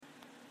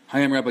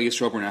Hi, I'm Rabbi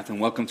Yisroel Bernath,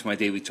 and welcome to my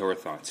Daily Torah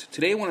Thought.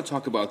 Today I want to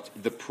talk about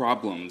the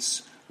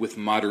problems with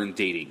modern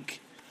dating.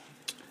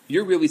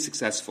 You're really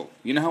successful.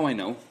 You know how I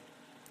know?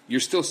 You're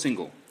still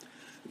single.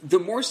 The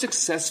more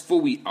successful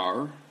we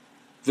are,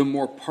 the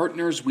more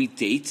partners we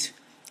date,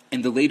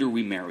 and the later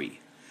we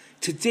marry.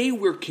 Today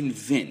we're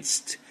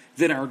convinced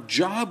that our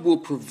job will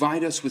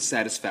provide us with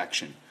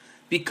satisfaction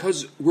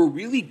because we're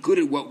really good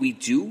at what we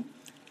do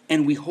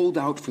and we hold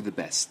out for the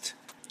best.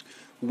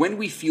 When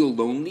we feel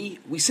lonely,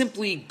 we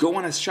simply go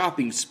on a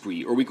shopping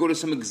spree or we go to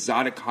some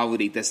exotic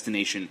holiday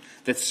destination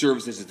that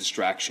serves as a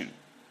distraction.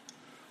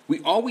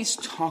 We always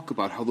talk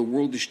about how the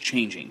world is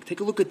changing. Take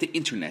a look at the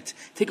internet.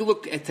 Take a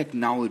look at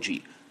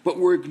technology. But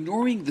we're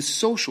ignoring the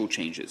social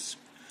changes.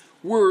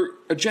 We're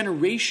a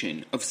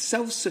generation of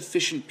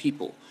self-sufficient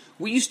people.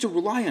 We used to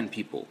rely on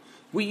people.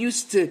 We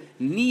used to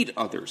need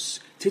others.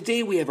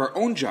 Today we have our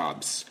own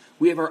jobs.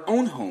 We have our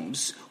own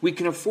homes, we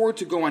can afford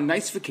to go on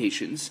nice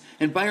vacations,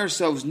 and buy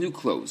ourselves new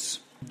clothes.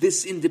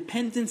 This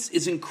independence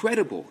is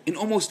incredible in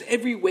almost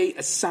every way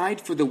aside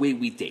for the way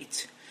we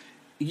date.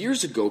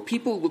 Years ago,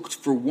 people looked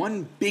for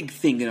one big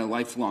thing in a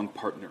lifelong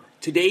partner.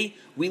 Today,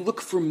 we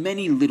look for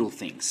many little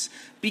things,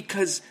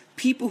 because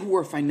people who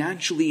are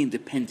financially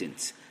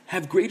independent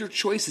have greater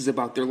choices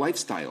about their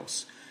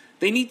lifestyles.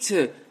 They need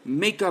to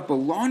make up a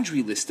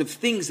laundry list of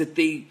things that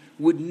they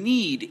would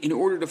need in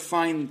order to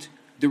find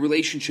the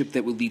relationship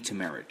that will lead to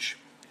marriage.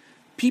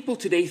 People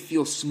today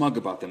feel smug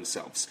about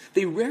themselves.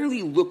 They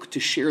rarely look to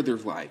share their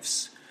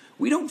lives.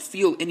 We don't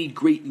feel any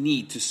great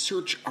need to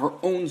search our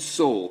own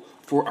soul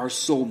for our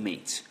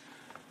soulmate.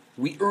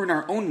 We earn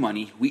our own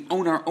money, we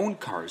own our own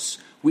cars,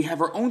 we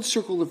have our own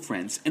circle of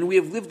friends, and we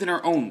have lived in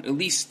our own, at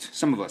least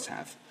some of us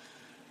have.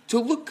 To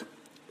look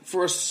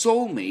for a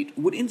soulmate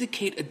would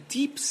indicate a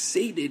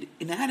deep-seated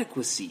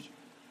inadequacy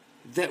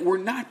that we're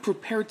not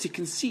prepared to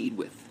concede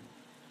with.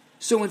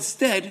 So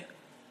instead,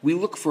 we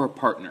look for a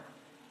partner.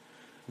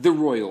 The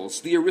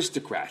royals, the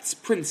aristocrats,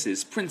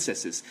 princes,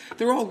 princesses,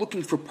 they're all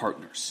looking for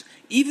partners.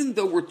 Even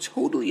though we're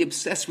totally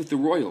obsessed with the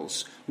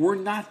royals, we're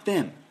not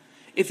them.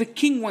 If a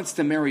king wants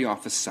to marry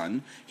off a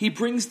son, he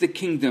brings the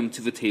kingdom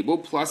to the table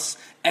plus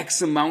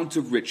X amount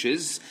of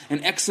riches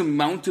and X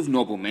amount of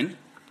noblemen.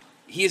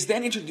 He is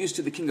then introduced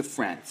to the king of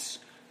France,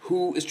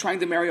 who is trying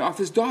to marry off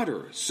his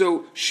daughter.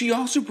 So she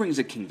also brings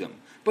a kingdom.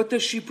 But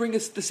does she bring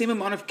us the same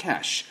amount of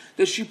cash?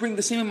 Does she bring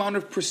the same amount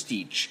of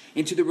prestige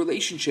into the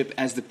relationship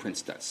as the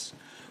prince does?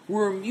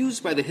 We're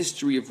amused by the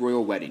history of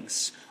royal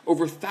weddings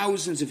over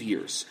thousands of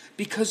years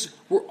because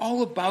we're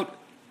all about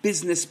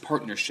business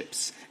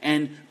partnerships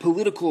and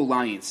political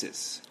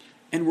alliances.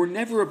 And we're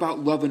never about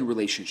love and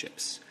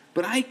relationships.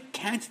 But I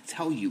can't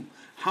tell you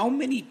how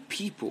many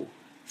people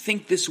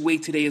think this way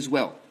today as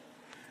well.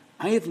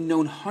 I have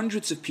known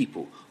hundreds of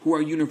people who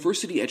are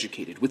university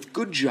educated with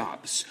good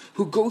jobs,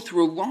 who go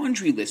through a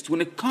laundry list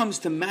when it comes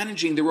to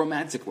managing their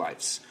romantic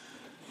lives.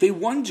 They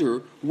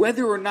wonder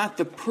whether or not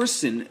the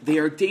person they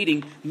are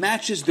dating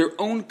matches their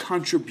own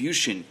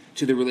contribution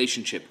to the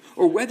relationship,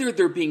 or whether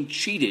they're being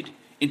cheated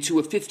into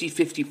a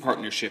 50-50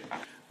 partnership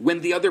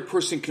when the other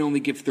person can only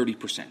give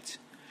 30%.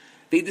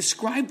 They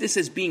describe this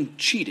as being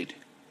cheated.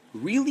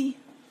 Really?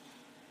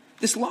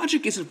 This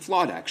logic isn't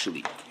flawed,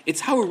 actually.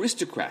 It's how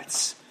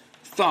aristocrats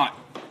thought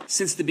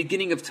since the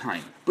beginning of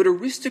time. But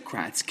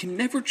aristocrats can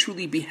never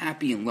truly be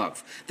happy in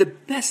love. The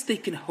best they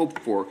can hope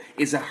for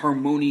is a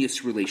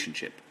harmonious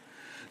relationship.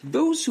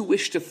 Those who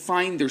wish to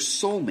find their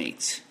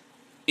soulmate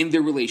in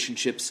their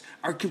relationships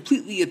are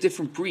completely a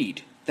different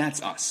breed. That's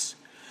us.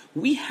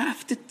 We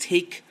have to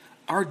take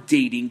our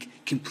dating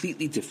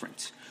completely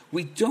different.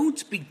 We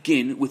don't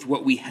begin with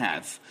what we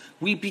have.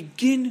 We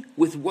begin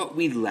with what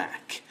we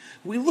lack.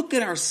 We look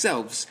at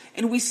ourselves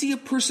and we see a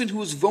person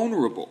who is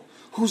vulnerable,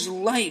 whose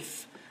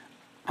life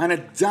on a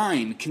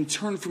dime can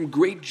turn from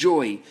great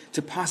joy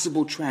to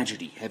possible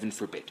tragedy, heaven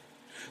forbid.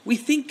 We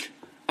think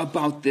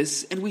about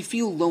this and we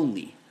feel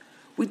lonely.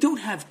 We don't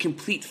have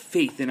complete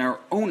faith in our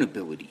own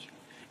ability.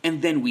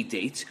 And then we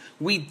date.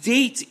 We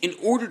date in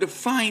order to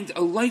find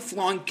a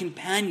lifelong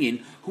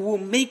companion who will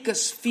make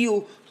us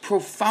feel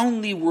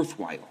profoundly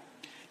worthwhile,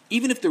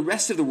 even if the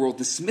rest of the world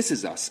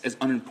dismisses us as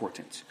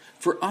unimportant.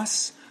 For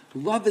us,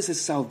 love is a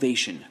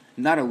salvation,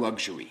 not a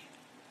luxury.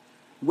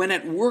 When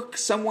at work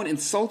someone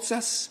insults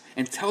us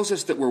and tells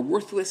us that we're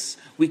worthless,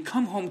 we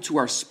come home to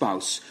our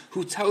spouse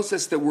who tells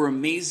us that we're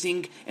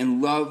amazing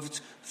and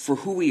loved for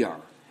who we are,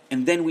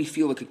 and then we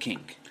feel like a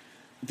king.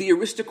 The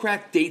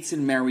aristocrat dates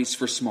and marries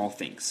for small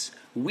things.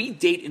 We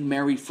date and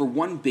marry for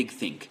one big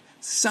thing,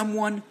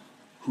 someone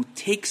who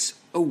takes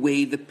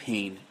away the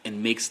pain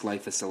and makes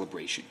life a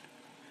celebration.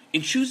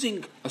 In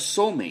choosing a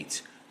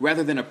soulmate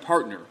rather than a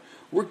partner,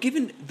 we're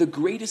given the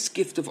greatest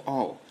gift of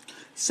all,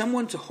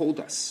 someone to hold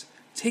us,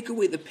 take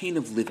away the pain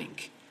of living,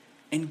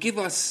 and give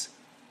us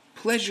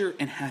pleasure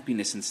and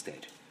happiness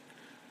instead.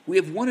 We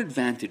have one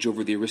advantage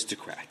over the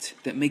aristocrat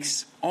that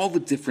makes all the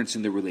difference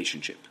in the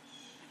relationship,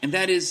 and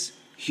that is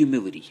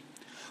humility.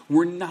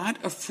 We're not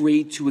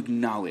afraid to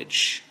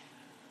acknowledge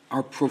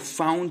our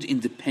profound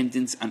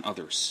independence on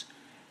others.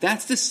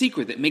 That's the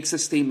secret that makes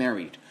us stay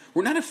married.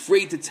 We're not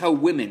afraid to tell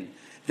women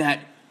that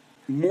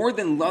more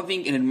than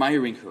loving and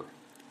admiring her,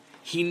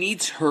 he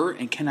needs her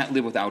and cannot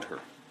live without her.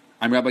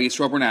 I'm Rabbi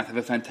Yisrael Bernath. Have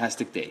a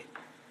fantastic day.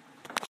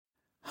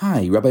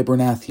 Hi, Rabbi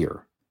Bernath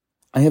here.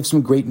 I have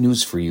some great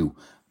news for you.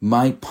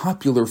 My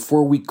popular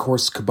 4-week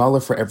course,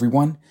 Kabbalah for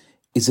Everyone,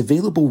 is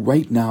available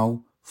right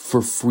now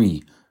for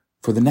free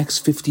for the next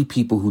 50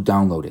 people who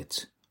download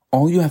it.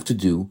 All you have to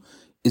do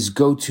is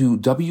go to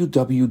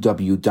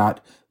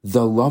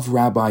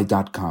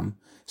www.theloverabbi.com,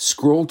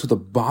 scroll to the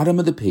bottom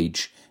of the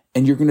page,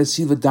 and you're going to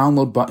see the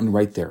download button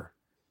right there.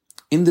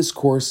 In this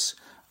course,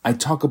 I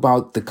talk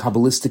about the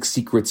Kabbalistic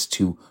secrets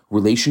to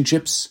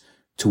relationships,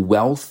 to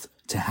wealth,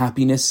 to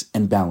happiness,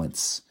 and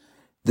balance.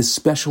 This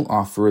special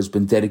offer has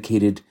been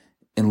dedicated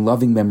in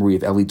loving memory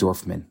of Ellie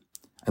Dorfman.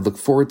 I look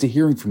forward to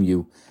hearing from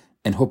you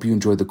and hope you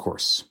enjoy the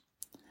course.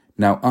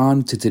 Now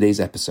on to today's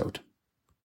episode.